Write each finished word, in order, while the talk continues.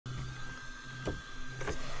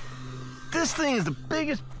this thing is the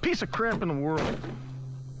biggest piece of crap in the world.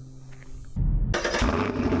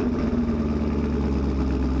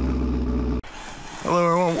 Hello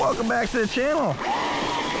everyone, welcome back to the channel.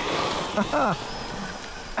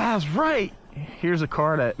 That's right. Here's a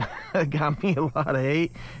car that got me a lot of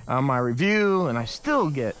hate on my review, and I still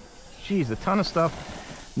get, geez, a ton of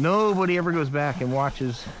stuff. Nobody ever goes back and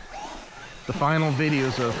watches the final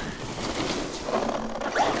videos of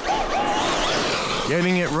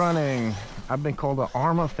getting it running. I've been called an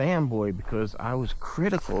ARMA fanboy because I was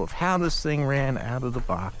critical of how this thing ran out of the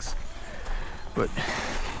box. But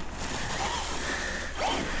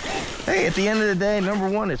hey, at the end of the day, number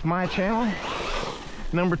one, it's my channel.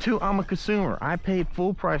 Number two, I'm a consumer. I paid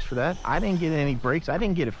full price for that. I didn't get any breaks. I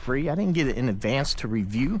didn't get it free. I didn't get it in advance to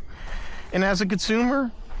review. And as a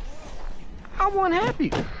consumer, I wasn't happy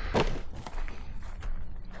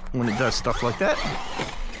when it does stuff like that.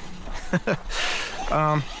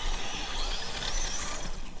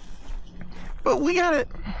 But we got it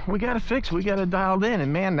fixed. We got it dialed in,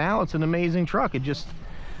 and man, now it's an amazing truck. It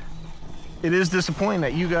is disappointing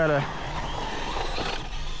that you gotta,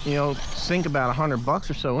 you know, sink about $100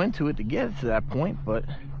 or so into it to get it to that point, but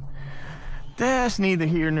that's neither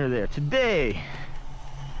here nor there. Today,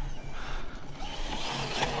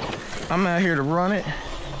 I'm out here to run it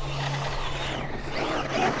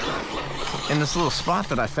in this little spot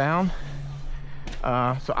that I found.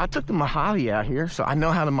 So I took the Mojave out here, so I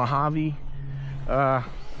know how the Mojave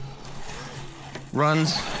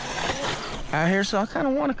runs out here, so I kind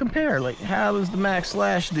of want to compare, like, how does the Maxx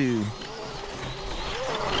Slash do?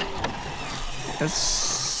 That's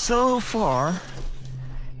so far,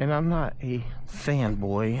 and I'm not a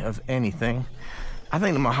fanboy of anything, I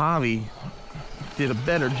think the Mojave did a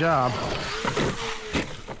better job,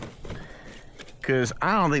 because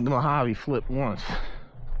I don't think the Mojave flipped once.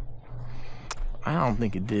 I don't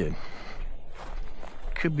think it did.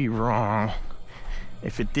 Could be wrong.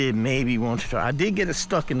 If it did, maybe once or twice. I did get it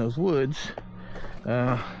stuck in those woods.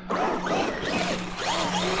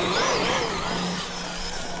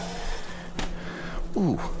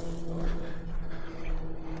 Ooh.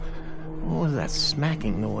 What was that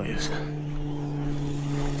smacking noise?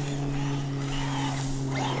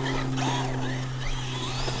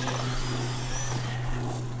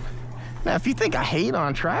 Now, if you think I hate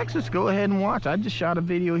on Traxxas, go ahead and watch. I just shot a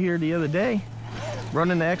video here the other day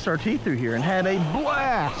running the XRT through here and had a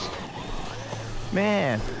blast.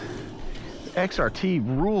 Man, the XRT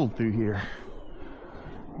ruled through here.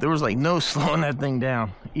 There was like no slowing that thing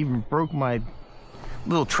down. Even broke my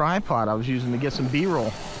little tripod I was using to get some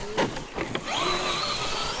B-roll.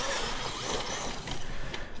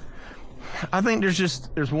 I think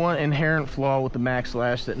there's one inherent flaw with the Maxx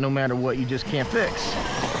Slash that no matter what, you just can't fix.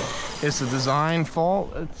 It's a design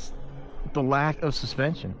fault. It's the lack of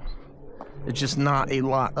suspension. It's just not a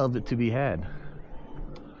lot of it to be had.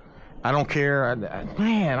 I don't care.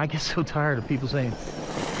 Man, I get so tired of people saying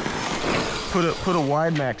put a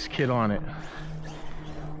wide max kit on it.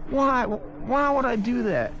 Why would I do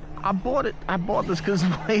that? I bought this because of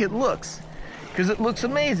the way it looks. Because it looks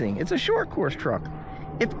amazing. It's a short course truck.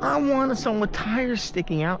 If I wanted something with tires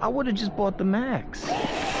sticking out, I would have just bought the Max.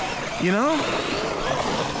 You know?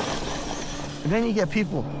 And then you get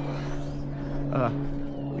people,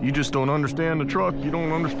 you just don't understand the truck, you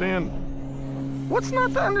don't understand. What's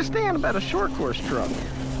not to understand about a short course truck?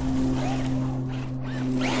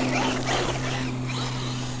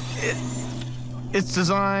 It's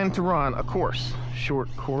designed to run a course,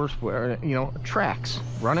 short course, where, you know, tracks,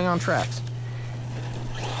 running on tracks.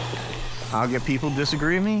 I'll get people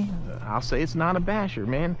disagree with me. I'll say it's not a basher,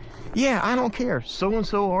 man. Yeah, I don't care.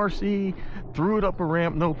 So-and-so RC threw it up a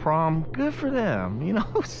ramp, no problem. Good for them, you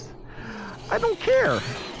know? I don't care.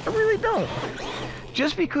 I really don't.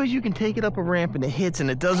 Just because you can take it up a ramp and it hits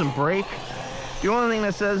and it doesn't break, the only thing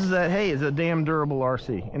that says is that, hey, it's a damn durable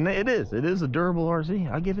RC. And it is. It is a durable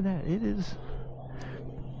RC. I'll give it that. It is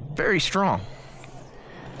very strong.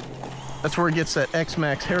 That's where it gets that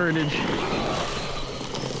X-Max heritage.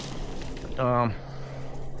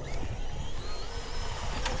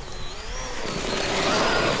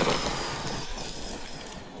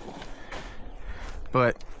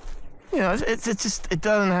 But you know, it's just, it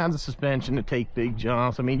doesn't have the suspension to take big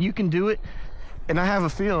jumps. I mean, you can do it, and I have a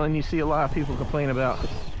feeling you see a lot of people complain about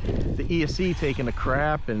the ESC taking a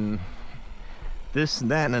crap and this and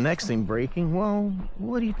that and the next thing breaking. Well,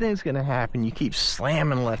 what do you think is going to happen? You keep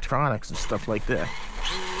slamming electronics and stuff like that.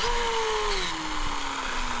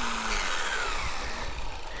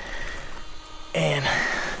 And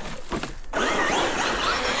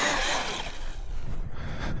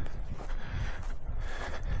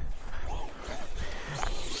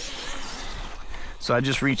So I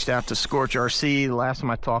just reached out to Scorch RC. The last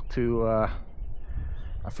time I talked to, I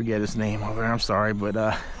forget his name over there, I'm sorry,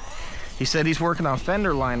 but he said he's working on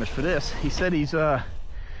fender liners for this. He said he's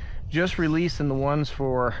just releasing the ones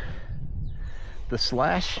for the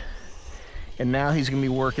Slash, and now he's gonna be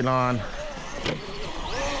working on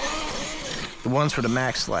the ones for the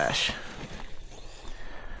Maxx Slash.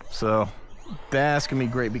 So that's gonna be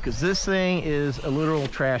great, because this thing is a literal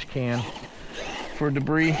trash can for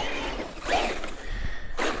debris.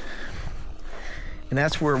 And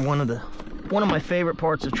that's where one of my favorite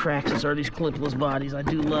parts of Traxxas are these clipless bodies. I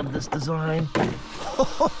do love this design.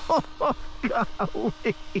 Oh,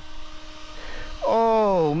 golly.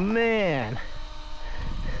 Oh man.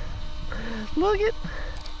 Look at,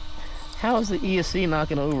 how is the ESC not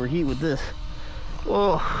gonna overheat with this?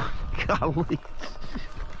 Oh, golly.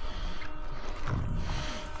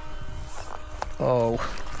 Oh.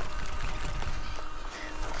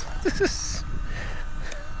 This is...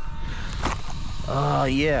 Oh,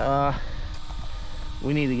 yeah,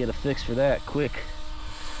 we need to get a fix for that, quick.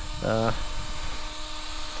 The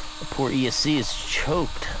poor ESC is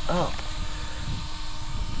choked up.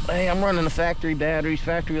 Hey, I'm running the factory batteries,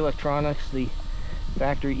 factory electronics, the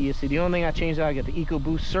factory ESC. The only thing I changed out, I got the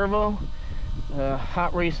EcoBoost servo,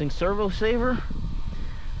 hot racing servo saver.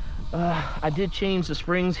 I did change the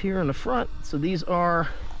springs here in the front, so these are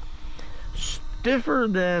stiffer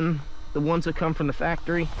than the ones that come from the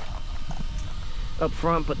factory up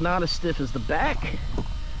front, but not as stiff as the back.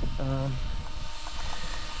 Let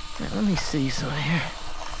me see some here.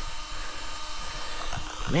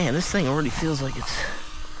 Man, this thing already feels like it's...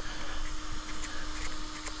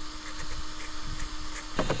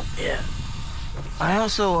 Yeah. I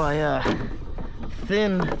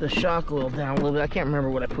thinned the shock oil down a little bit. I can't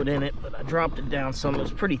remember what I put in it, but I dropped it down some. It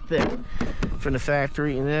was pretty thick from the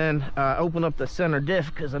factory. And then I opened up the center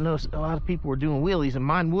diff, because I noticed a lot of people were doing wheelies and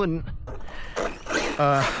mine wouldn't.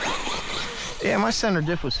 Yeah, my center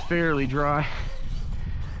diff was fairly dry.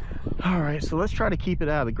 All right, so let's try to keep it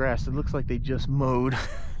out of the grass. It looks like they just mowed.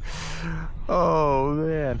 Oh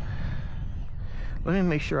man, let me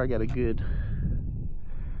make sure I got a good...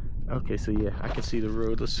 Okay, so yeah, I can see the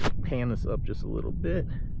road. Let's pan this up just a little bit.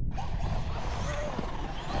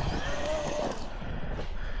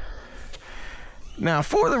 Now,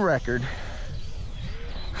 for the record,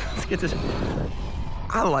 let's get this.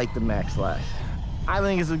 I like the Maxx Slash. I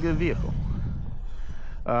think it's a good vehicle.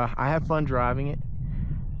 I have fun driving it.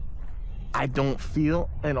 I don't feel,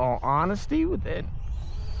 in all honesty with it,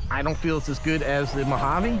 I don't feel it's as good as the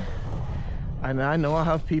Mojave. And I know I'll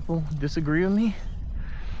have people disagree with me,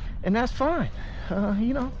 and that's fine.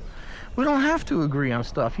 You know, we don't have to agree on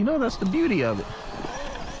stuff. You know, that's the beauty of it.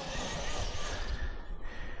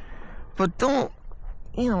 But don't,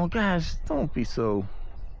 you know, guys, don't be so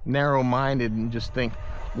narrow-minded and just think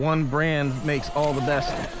one brand makes all the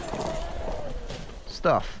best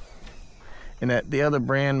stuff and that the other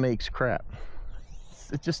brand makes crap.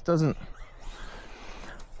 It just doesn't.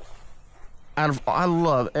 I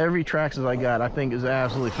love every Traxxas I got. I think is an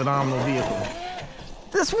absolutely phenomenal vehicle.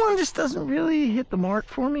 This one just doesn't really hit the mark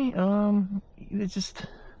for me. It just...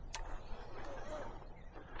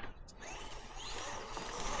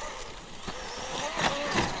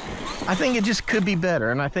 I think it just could be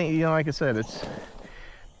better, and I think, you know, like I said, it's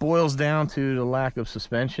boils down to the lack of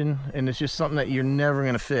suspension, and it's just something that you're never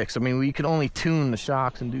going to fix. I mean, we could only tune the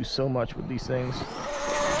shocks and do so much with these things.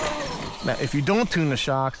 Now, if you don't tune the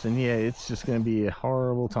shocks, then yeah, it's just going to be a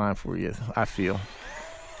horrible time for you, I feel.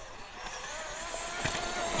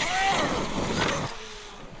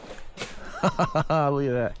 Look at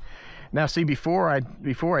that. Now, see, before I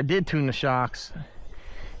did tune the shocks,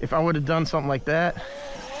 if I would have done something like that,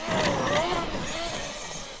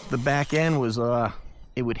 the back end was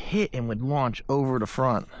it would hit and would launch over the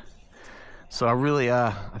front. So I really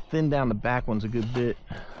I thinned down the back ones a good bit.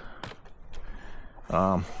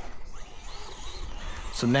 So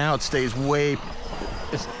now it stays way,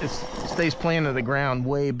 it stays playing to the ground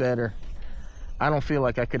way better. I don't feel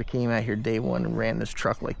like I could have came out here day one and ran this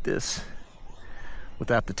truck like this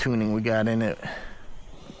without the tuning we got in it.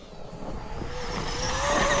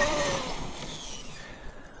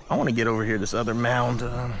 I want to get over here this other mound.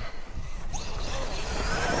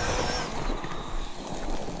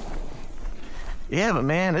 Yeah, but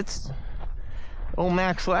man, it's old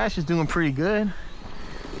Maxx Slash is doing pretty good.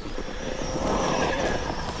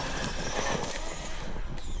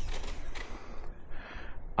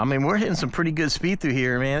 I mean, we're hitting some pretty good speed through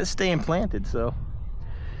here, man. It's staying planted, so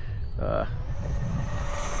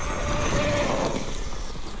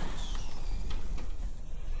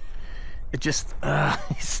it just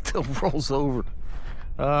it still rolls over.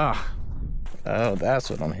 Oh, that's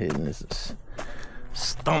what I'm hitting, is this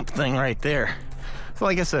stump thing right there. So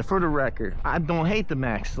like I said, for the record, I don't hate the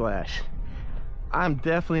Maxx Slash. I'm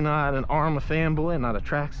definitely not an ARMA fanboy, not a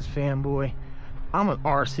Traxxas fanboy. I'm an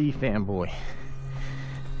RC fanboy.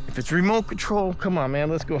 If it's remote control, come on, man,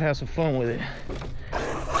 let's go have some fun with it.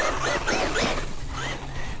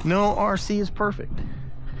 No RC is perfect.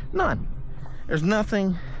 None. There's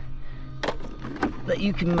nothing that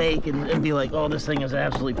you can make and be like, oh, this thing is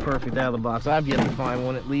absolutely perfect out of the box. I've yet to find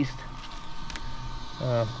one, at least.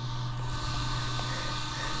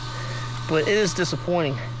 But it is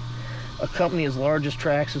disappointing. A company as large as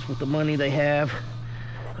Traxxas, with the money they have,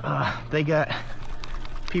 they got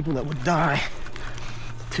people that would die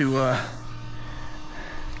to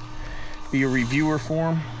be a reviewer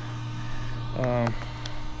for them.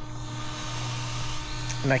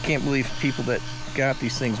 And I can't believe people that got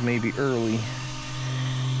these things maybe early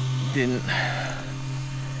didn't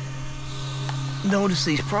notice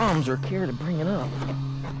these problems or care to bring it up.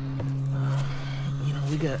 You know,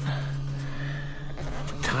 we got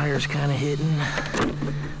tires kind of hidden,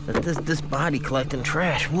 but this body collecting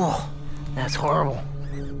trash, whoa, that's horrible.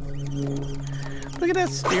 Look at that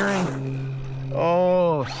steering.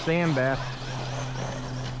 Oh, sand bath.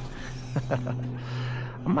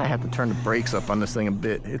 I might have to turn the brakes up on this thing a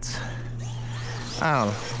bit. It's, I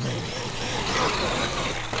don't know.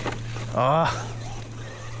 Oh.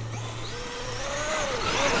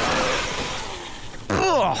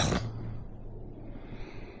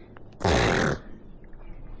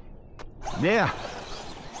 Yeah.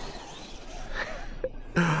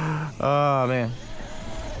 Oh, man.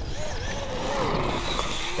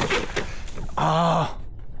 Oh.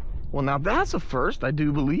 Well, now that's a first, I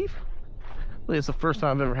do believe. It's the first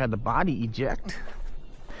time I've ever had the body eject.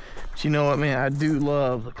 But you know what, man? I do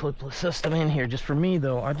love the clipless system in here. Just for me,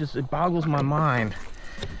 though, it boggles my mind.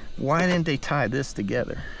 Why didn't they tie this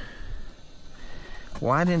together?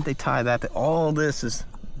 Why didn't they tie that? All this is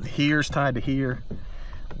here's tied to here.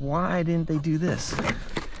 Why didn't they do this?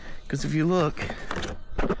 Because if you look,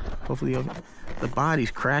 hopefully the body's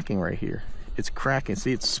cracking right here. It's cracking.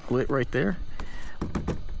 See, it's split right there.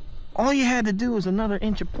 All you had to do was another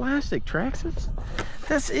inch of plastic, Traxxas.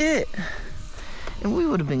 That's it. And we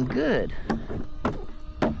would have been good.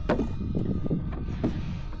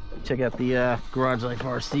 Check out the Garage Life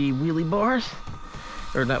RC wheelie bars.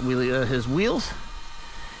 Or not wheelie, his wheels.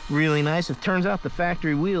 Really nice. It turns out the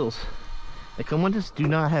factory wheels that come with this do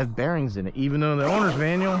not have bearings in it, even though the owner's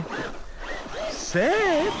manual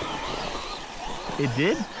said it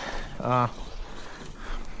did.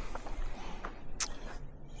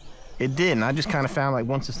 It did, and I just kind of found like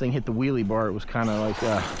once this thing hit the wheelie bar, it was kind of like,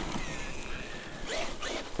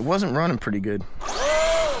 it wasn't running pretty good.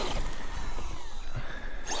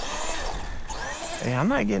 Yeah, I'm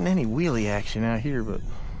not getting any wheelie action out here, but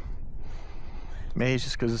maybe it's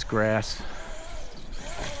just because it's grass.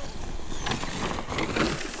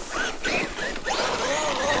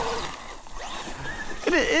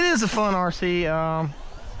 It is a fun RC.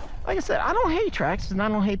 Like I said, I don't hate Traxxas and I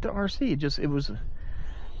don't hate the RC. It was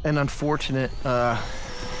an unfortunate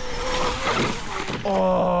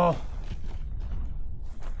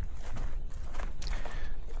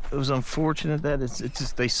it was unfortunate that it's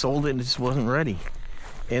just they sold it and it just wasn't ready.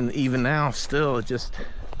 And even now still it just,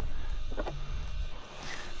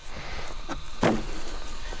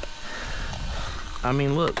 I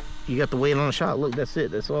mean, look, you got the weight on the shot. Look, that's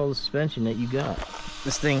it. That's all the suspension that you got.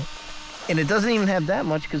 This thing, and it doesn't even have that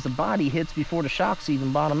much because the body hits before the shocks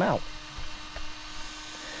even bottom out.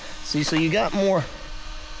 See, so you got more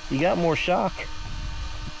shock.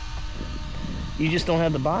 You just don't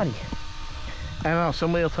have the body. I don't know,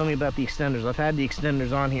 somebody will tell me about the extenders. I've had the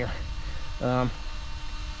extenders on here. The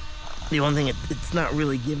one thing, it's not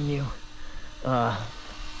really giving you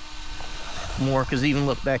more, because even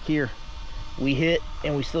look back here, we hit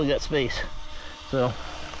and we still got space. So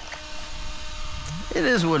it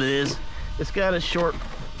is what it is. It's got its short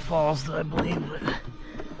falls, I believe,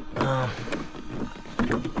 but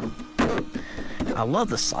I love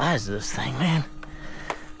the size of this thing, man.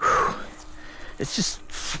 Whew. It's just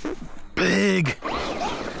big.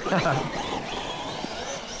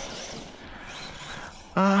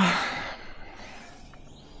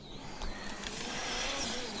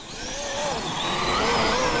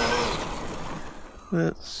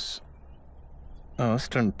 Let's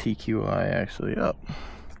turn the TQI actually up.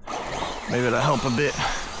 Maybe that'll help a bit.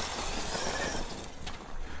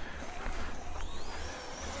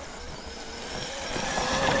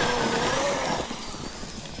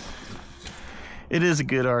 It is a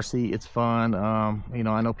good RC. It's fun. You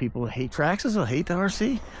know, I know people hate Traxxas. They'll hate the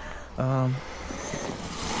RC.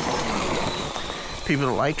 People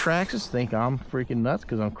that like Traxxas think I'm freaking nuts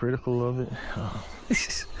because I'm critical of it.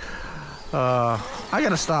 I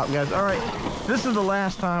gotta stop, guys. All right, this is the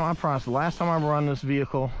last time, I promise, the last time I run this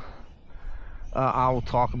vehicle. I will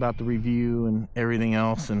talk about the review and everything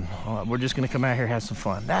else, and we're just gonna come out here and have some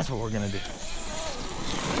fun. That's what we're gonna do.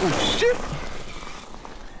 Oh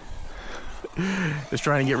shit! Just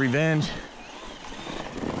trying to get revenge.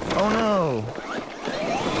 Oh no!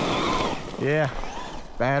 Yeah,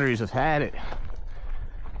 batteries have had it.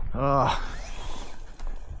 I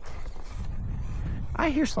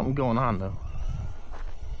hear something going on though.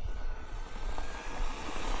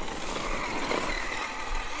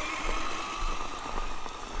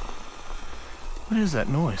 What is that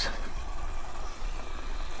noise?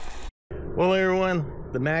 Well, everyone,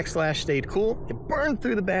 the Maxx Slash stayed cool. It burned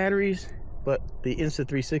through the batteries, but the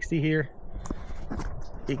Insta360 here,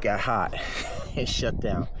 it got hot. It shut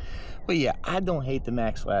down. But yeah, I don't hate the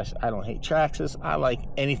Maxx Slash. I don't hate Traxxas. I like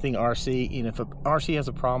anything RC. And if a RC has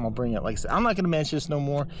a problem, I'll bring it. Like I said, I'm not going to mention this no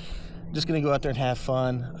more. I'm just going to go out there and have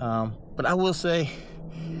fun. But I will say,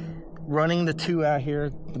 running the two out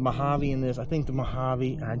here, the Mojave and this, I think the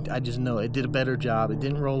Mojave, I just know it did a better job. It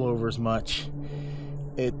didn't roll over as much.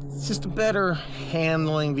 It's just a better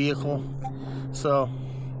handling vehicle. So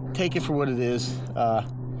take it for what it is.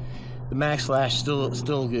 The Maxx Slash still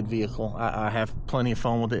a good vehicle. I have plenty of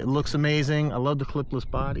fun with it. It looks amazing. I love the clipless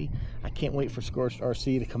body. I can't wait for Scorched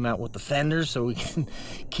RC to come out with the fenders so we can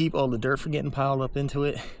keep all the dirt from getting piled up into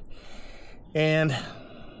it. And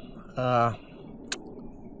I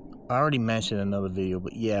already mentioned in another video,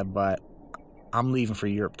 but yeah, but I'm leaving for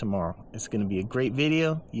Europe tomorrow. It's going to be a great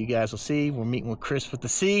video. You guys will see. We're meeting with Chris with the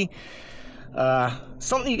C.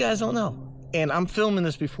 Something you guys don't know. And I'm filming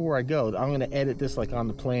this before I go. I'm going to edit this like on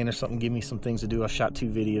the plane or something. Give me some things to do. I shot 2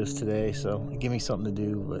 videos today, so give me something to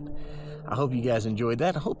do. But I hope you guys enjoyed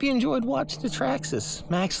that. I hope you enjoyed watching the Traxxas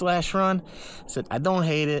Maxx Slash run. I said, I don't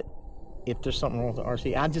hate it. If there's something wrong with the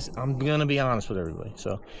RC, I'm going to be honest with everybody.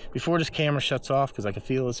 So before this camera shuts off, because I can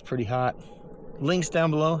feel it's pretty hot, links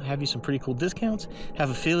down below have you some pretty cool discounts. Have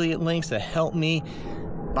affiliate links that help me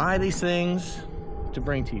buy these things to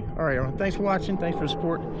bring to you. All right, everyone. Thanks for watching. Thanks for the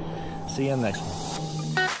support. See you on the next one.